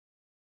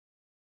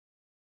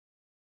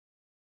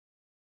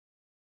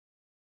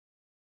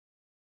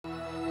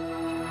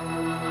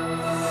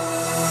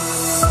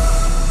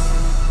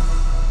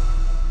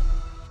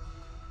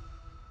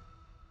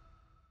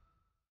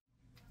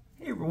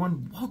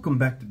everyone, welcome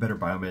back to Better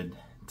Biomed.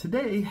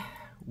 Today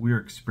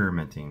we're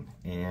experimenting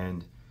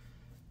and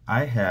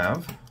I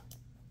have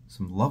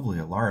some lovely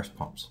Alaris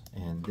pumps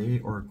and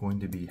they are going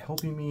to be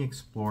helping me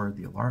explore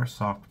the Alaris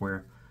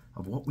software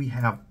of what we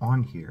have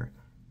on here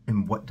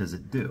and what does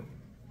it do.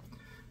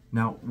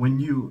 Now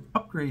when you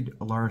upgrade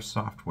Alaris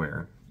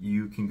software,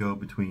 you can go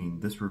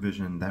between this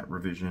revision, that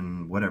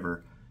revision,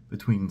 whatever,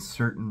 between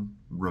certain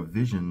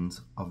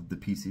revisions of the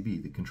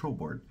PCB, the control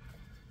board.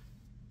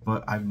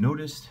 But I've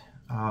noticed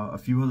a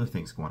few other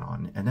things going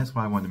on, and that's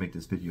why I wanted to make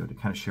this video, to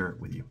kind of share it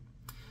with you.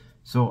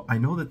 So I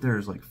know that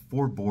there's like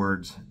 4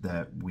 boards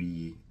that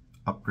we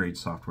upgrade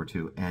software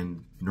to,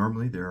 and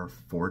normally there are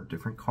 4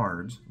 different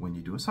cards when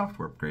you do a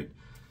software upgrade,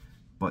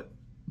 but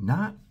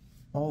not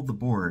all the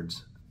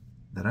boards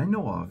that I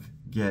know of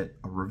get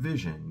a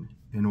revision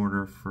in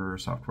order for a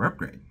software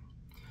upgrade.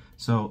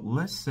 So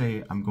let's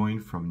say I'm going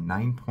from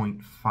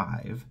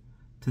 9.5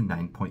 to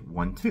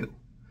 9.12.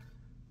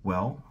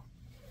 Well,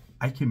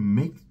 I can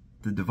make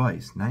the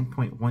device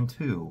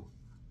 9.12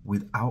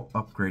 without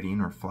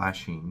upgrading or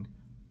flashing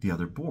the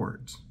other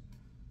boards.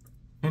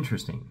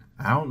 Interesting.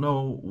 I don't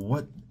know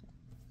what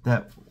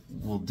that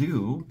will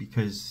do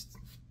because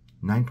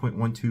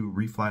 9.12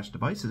 reflash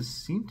devices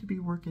seem to be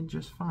working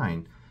just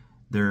fine.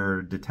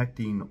 They're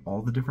detecting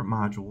all the different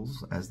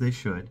modules as they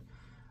should.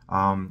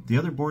 The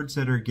other boards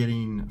that are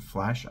getting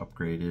flash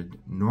upgraded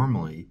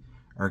normally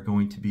are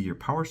going to be your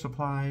power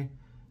supply.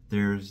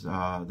 There's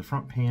the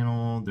front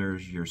panel,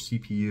 there's your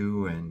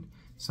CPU, and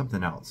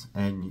something else.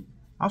 And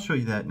I'll show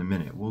you that in a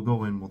minute. We'll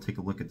go in, we'll take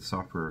a look at the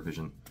software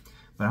revision.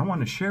 But I want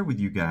to share with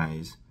you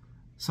guys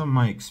some of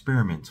my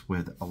experiments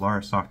with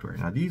Alaris software.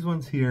 Now these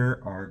ones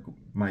here are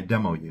my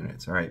demo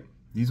units, all right?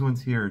 These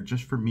ones here are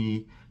just for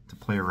me to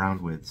play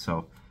around with.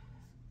 So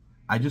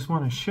I just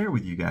want to share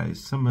with you guys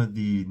some of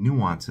the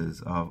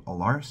nuances of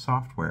Alaris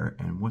software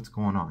and what's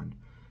going on.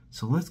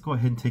 So let's go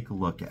ahead and take a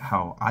look at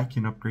how I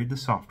can upgrade the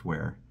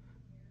software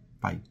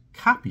by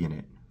copying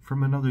it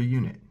from another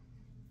unit.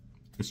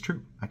 It's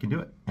true, I can do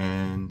it,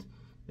 and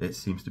it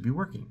seems to be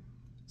working.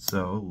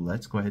 So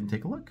let's go ahead and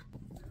take a look.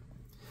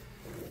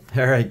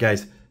 All right,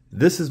 guys,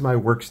 this is my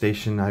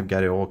workstation. I've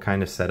got it all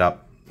kind of set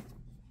up,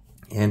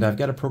 and I've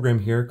got a program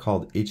here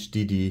called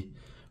HDD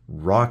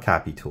Raw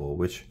Copy Tool,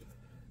 which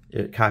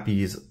it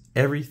copies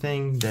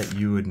everything that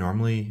you would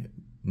normally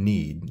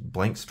need,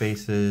 blank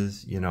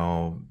spaces, you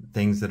know,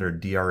 things that are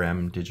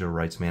DRM, digital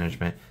rights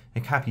management.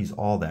 It copies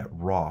all that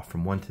raw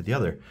from one to the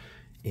other.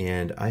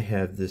 And I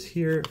have this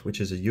here, which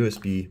is a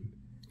USB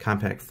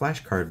compact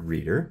flash card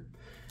reader.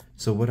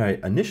 So what I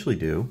initially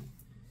do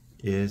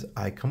is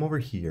I come over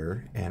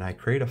here and I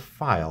create a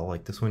file,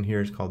 like this one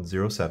here is called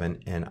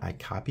 07, and I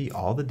copy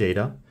all the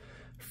data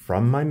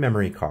from my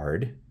memory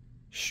card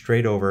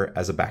straight over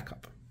as a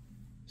backup.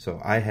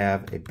 So I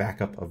have a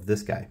backup of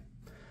this guy.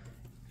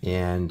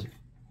 And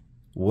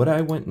what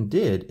I went and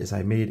did is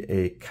I made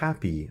a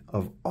copy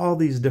of all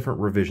these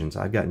different revisions.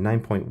 I've got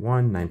 9.1,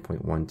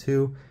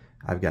 9.12,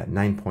 I've got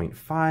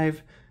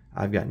 9.5,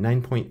 I've got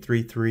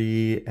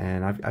 9.33,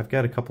 and I've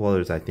got a couple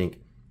others, I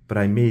think. But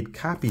I made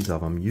copies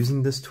of them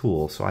using this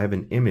tool, so I have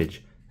an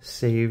image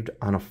saved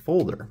on a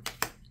folder.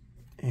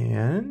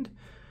 And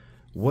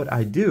what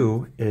I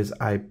do is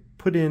I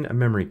put in a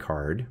memory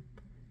card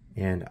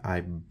and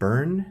I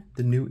burn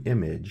the new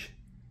image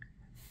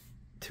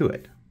to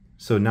it.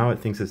 So now it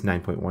thinks it's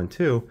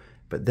 9.12,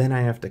 but then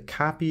I have to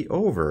copy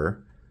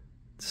over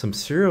some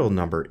serial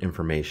number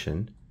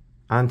information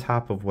on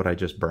top of what I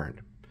just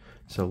burned.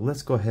 So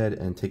let's go ahead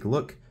and take a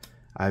look.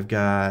 I've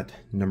got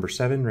number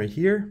 7 right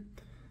here.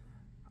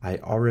 I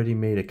already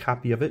made a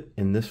copy of it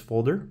in this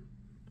folder.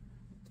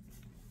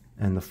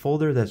 And the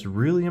folder that's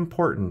really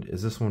important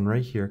is this one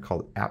right here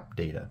called App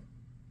Data.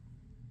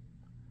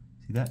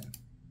 See that?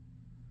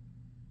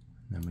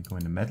 And then we go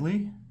into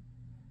Medley.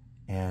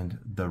 And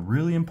the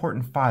really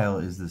important file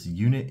is this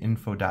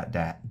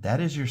unitinfo.dat.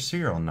 That is your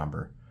serial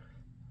number.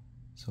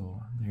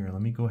 So here,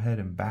 let me go ahead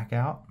and back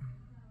out.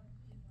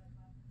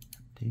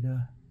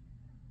 Data.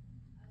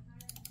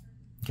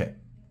 Okay,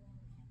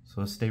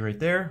 so let's stay right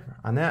there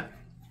on that.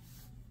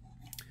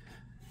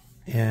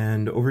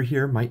 And over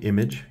here, my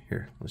image.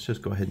 Here, let's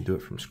just go ahead and do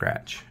it from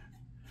scratch.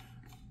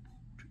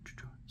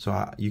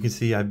 So you can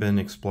see I've been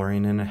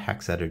exploring in a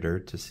hex editor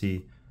to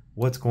see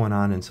what's going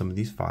on in some of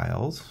these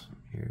files.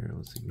 Here,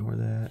 let's ignore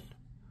that.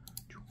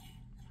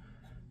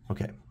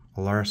 Okay,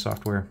 Alaris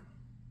software.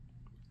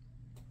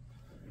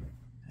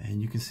 And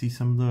you can see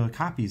some of the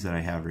copies that I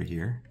have right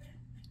here.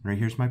 Right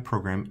here's my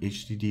program,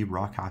 HDD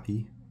Raw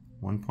Copy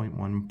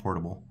 1.1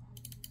 Portable.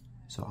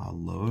 So I'll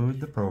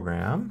load the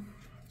program.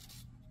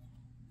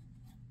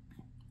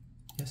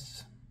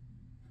 Yes.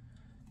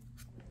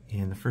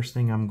 And the first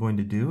thing I'm going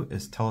to do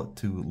is tell it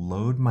to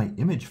load my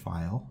image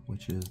file,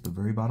 which is the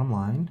very bottom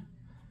line.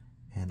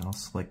 And I'll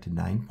select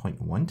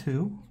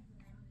 9.12,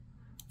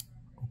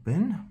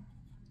 open,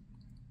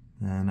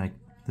 and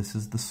this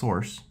is the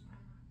source.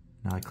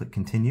 Now I click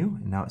continue,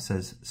 and now it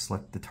says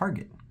select the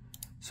target.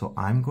 So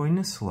I'm going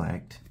to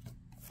select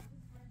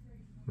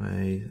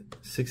my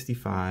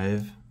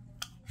 65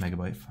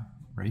 megabyte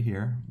right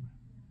here.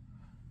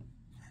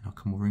 And I'll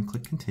come over and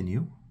click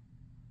continue.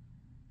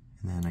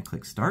 And then I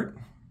click start.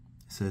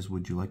 It says,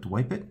 would you like to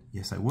wipe it?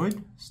 Yes, I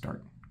would.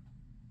 Start.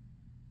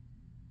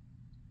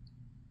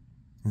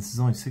 This is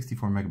only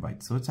 64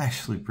 megabytes, so it's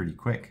actually pretty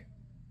quick.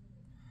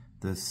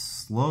 The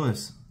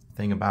slowest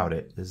thing about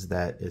it is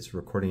that it's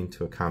recording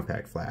to a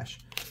compact flash.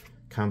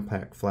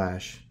 Compact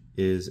flash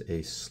is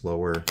a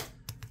slower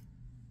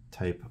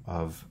type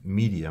of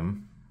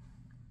medium.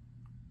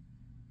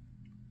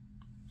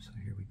 So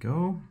here we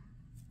go.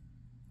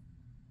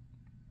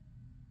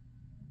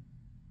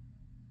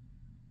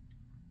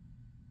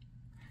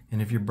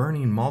 And if you're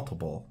burning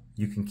multiple,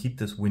 you can keep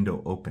this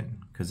window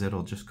open because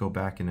it'll just go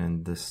back and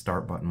then this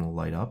start button will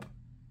light up.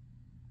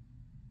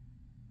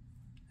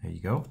 There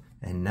you go.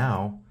 And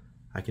now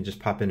I can just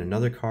pop in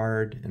another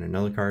card and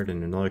another card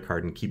and another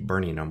card and keep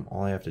burning them.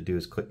 All I have to do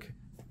is click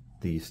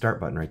the start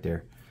button right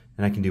there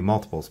and I can do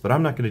multiples, but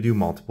I'm not going to do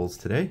multiples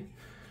today.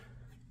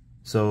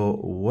 So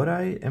what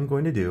I am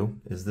going to do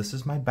is, this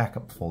is my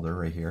backup folder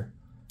right here.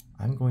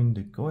 I'm going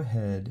to go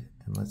ahead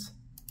and let's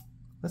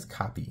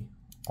copy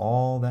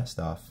all that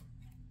stuff.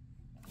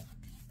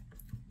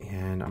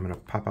 And I'm going to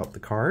pop out the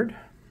card.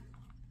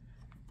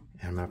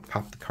 And I'm going to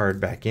pop the card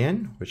back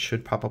in, which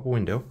should pop up a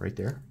window right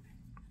there.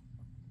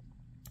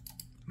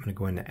 I'm going to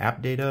go into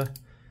App Data,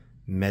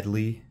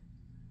 Medley,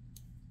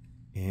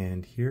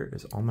 and here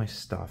is all my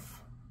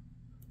stuff.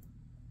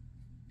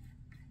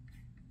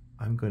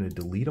 I'm going to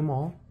delete them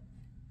all,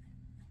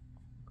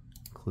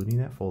 including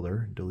that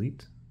folder.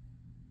 Delete.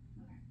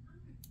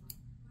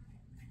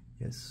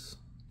 Yes.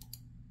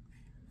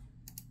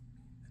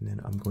 And then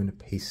I'm going to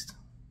paste.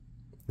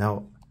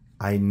 Now,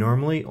 I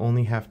normally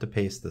only have to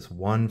paste this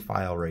one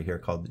file right here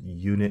called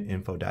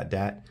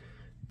unitinfo.dat.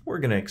 We're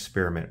going to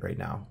experiment right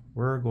now.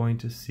 We're going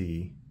to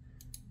see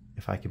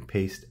if I can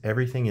paste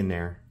everything in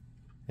there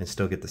and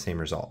still get the same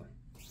result.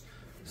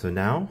 So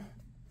now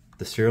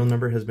the serial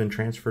number has been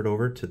transferred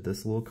over to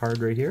this little card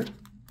right here.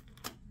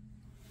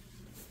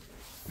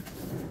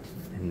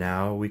 And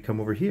now we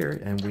come over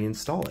here and we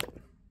install it.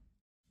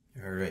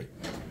 All right,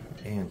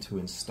 and to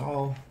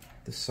install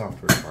the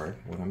software card,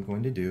 what I'm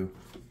going to do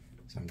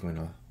is I'm going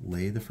to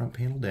lay the front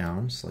panel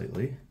down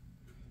slightly.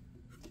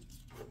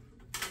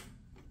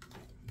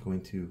 I'm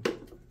going to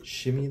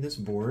shimmy this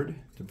board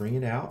to bring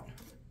it out.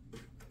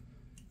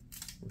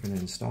 We're going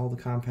to install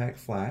the compact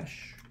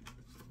flash.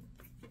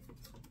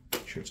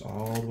 Make sure it's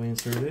all the way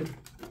inserted.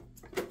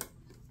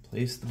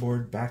 Place the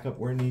board back up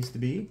where it needs to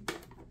be.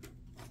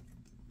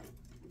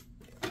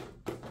 All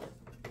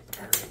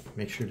right,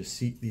 make sure to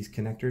seat these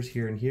connectors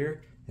here and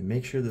here, and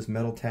make sure this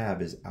metal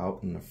tab is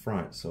out in the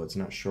front so it's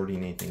not shorting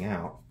anything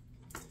out.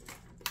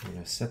 I'm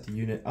going to set the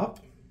unit up.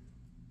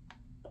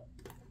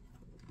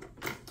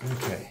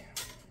 Okay.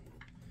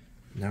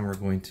 Now we're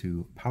going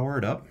to power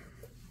it up.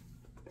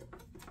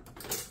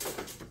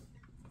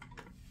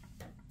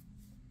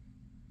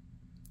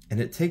 And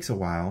it takes a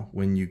while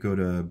when you go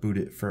to boot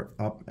it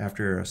up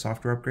after a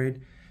software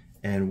upgrade.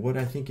 And what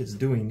I think it's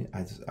doing,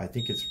 I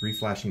think it's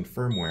reflashing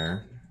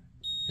firmware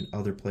in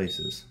other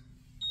places.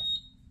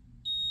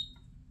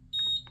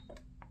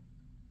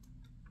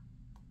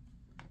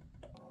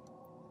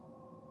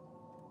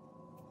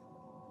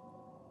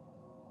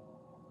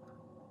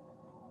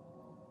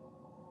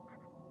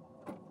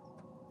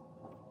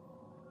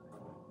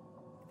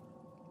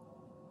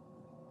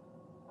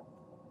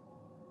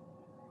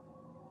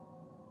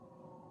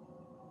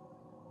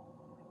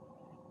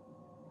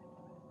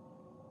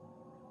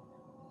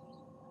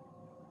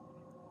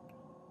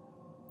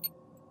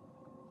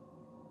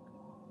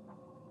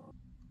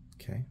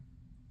 Okay.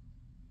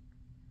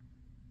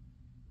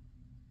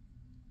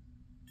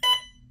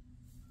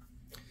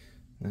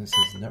 And this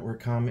is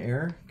network comm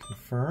error,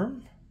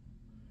 confirm.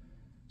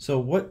 So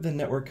what the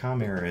network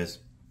comm error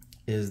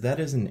is that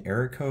is an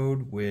error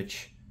code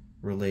which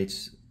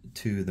relates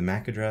to the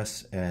MAC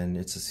address, and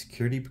it's a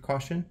security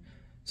precaution.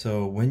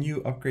 So when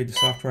you upgrade the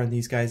software on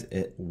these guys,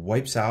 it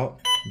wipes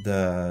out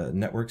the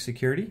network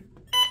security.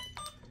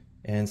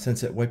 And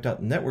since it wiped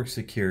out network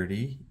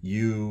security,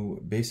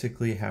 you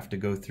basically have to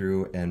go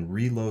through and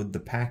reload the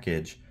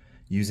package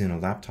using a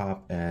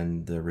laptop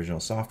and the original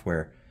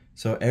software.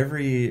 So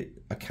every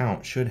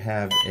account should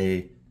have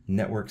a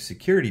network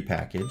security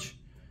package,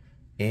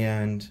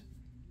 and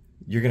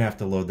you're gonna have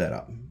to load that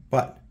up.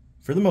 But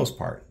for the most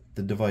part,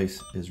 the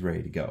device is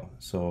ready to go.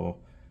 So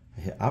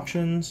I hit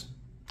options,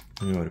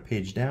 I'm gonna go to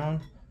page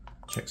down,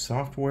 check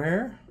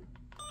software.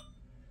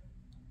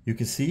 You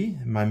can see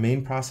my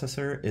main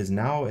processor is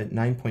now at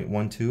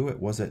 9.12. It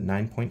was at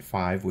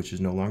 9.5, which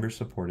is no longer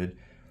supported.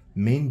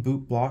 Main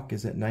boot block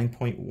is at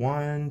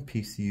 9.1.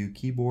 PCU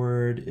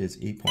keyboard is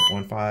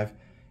 8.15.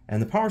 And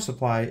the power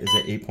supply is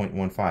at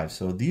 8.15.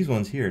 So these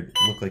ones here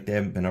look like they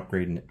haven't been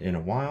upgraded in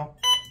a while.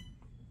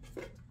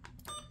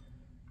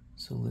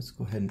 So let's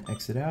go ahead and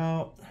exit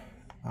out.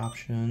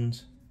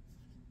 Options,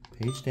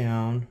 page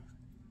down,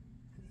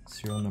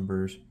 serial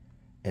numbers.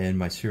 And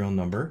my serial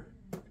number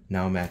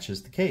now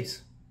matches the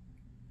case.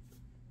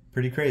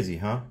 Pretty crazy,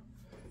 huh?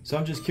 So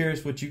I'm just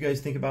curious what you guys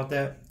think about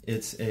that.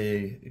 It's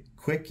a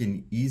quick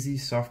and easy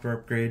software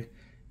upgrade.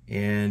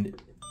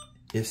 and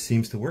it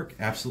seems to work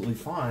absolutely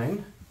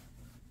fine.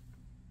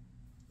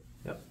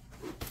 Yep.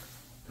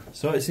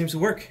 So it seems to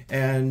work,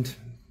 and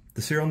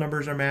the serial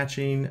numbers are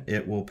matching.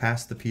 It will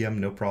pass the PM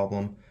no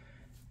problem,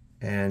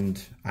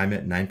 and I'm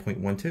at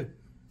 9.12.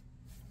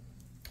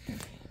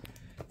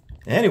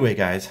 Anyway,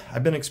 guys,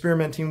 I've been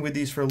experimenting with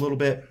these for a little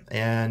bit,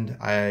 and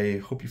I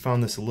hope you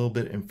found this a little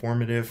bit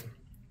informative.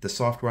 The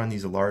software on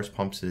these Alaris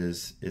pumps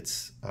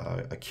it's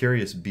a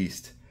curious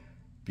beast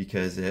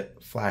because it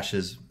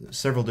flashes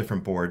several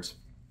different boards.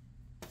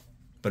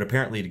 But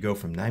apparently to go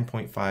from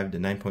 9.5 to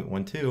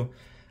 9.12,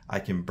 I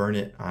can burn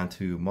it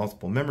onto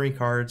multiple memory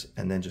cards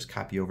and then just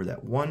copy over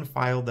that one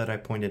file that I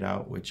pointed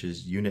out, which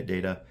is unit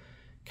data.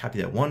 Copy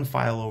that one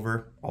file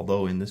over,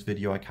 although in this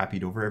video I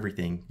copied over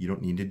everything. You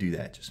don't need to do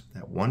that, just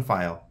that one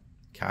file,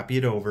 copy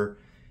it over,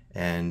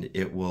 and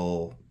it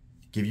will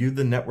give you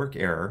the network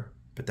error,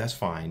 but that's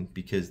fine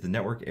because the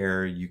network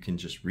error, you can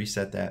just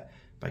reset that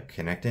by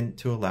connecting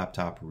to a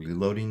laptop,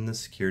 reloading the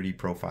security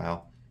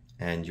profile,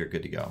 and you're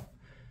good to go.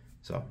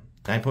 So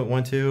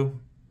 9.12,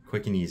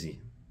 quick and easy,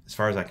 as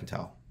far as I can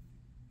tell.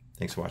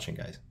 Thanks for watching,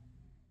 guys.